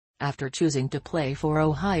after choosing to play for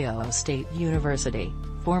Ohio State University.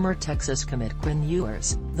 Former Texas commit Quinn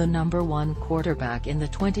Ewers, the #1 quarterback in the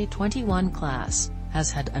 2021 class,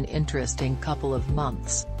 has had an interesting couple of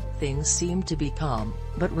months. Things seemed to be calm,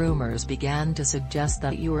 but rumors began to suggest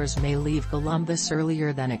that Ewers may leave Columbus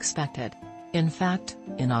earlier than expected. In fact,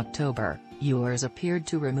 in October, Ewers appeared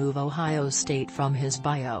to remove Ohio State from his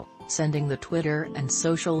bio, sending the Twitter and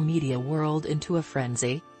social media world into a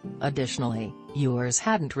frenzy. Additionally, Ewers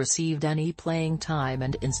hadn't received any playing time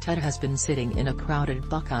and instead has been sitting in a crowded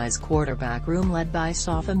Buckeyes quarterback room led by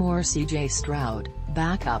sophomore C.J. Stroud,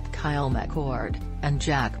 backup Kyle McCord, and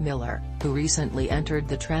Jack Miller, who recently entered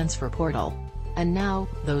the transfer portal. And now,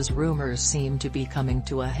 those rumors seem to be coming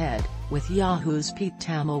to a head, with Yahoo's Pete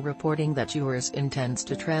Thamel reporting that Ewers intends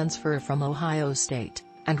to transfer from Ohio State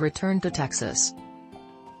and return to Texas.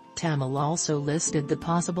 Thamel also listed the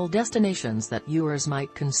possible destinations that Ewers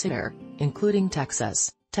might consider, including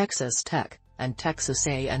Texas, Texas Tech, and Texas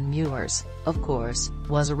A&M. Ewers, of course,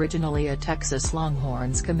 was originally a Texas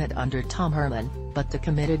Longhorns commit under Tom Herman, but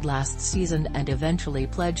decommitted last season and eventually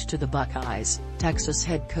pledged to the Buckeyes. Texas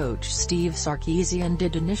head coach Steve Sarkisian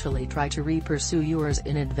did initially try to re-pursue Ewers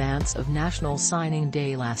in advance of National Signing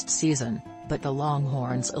Day last season, but the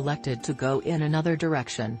Longhorns elected to go in another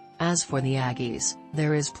direction. As for the Aggies,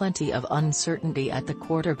 there is plenty of uncertainty at the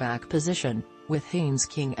quarterback position, with Haynes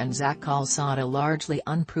King and Zach Calzada largely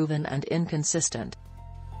unproven and inconsistent.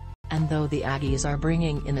 And though the Aggies are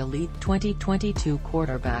bringing in elite 2022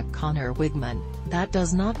 quarterback Connor Wigman, that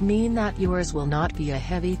does not mean that Ewers will not be a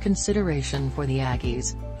heavy consideration for the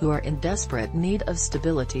Aggies, who are in desperate need of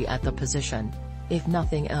stability at the position. If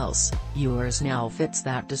nothing else, Ewers now fits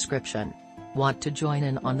that description. Want to join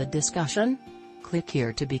in on the discussion? Click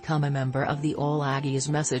here to become a member of the All Aggies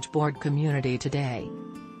message board community today.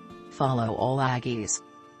 Follow All Aggies.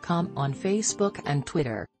 Come on Facebook and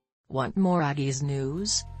Twitter. Want more Aggies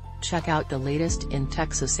news? Check out the latest in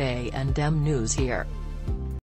Texas A&M news here.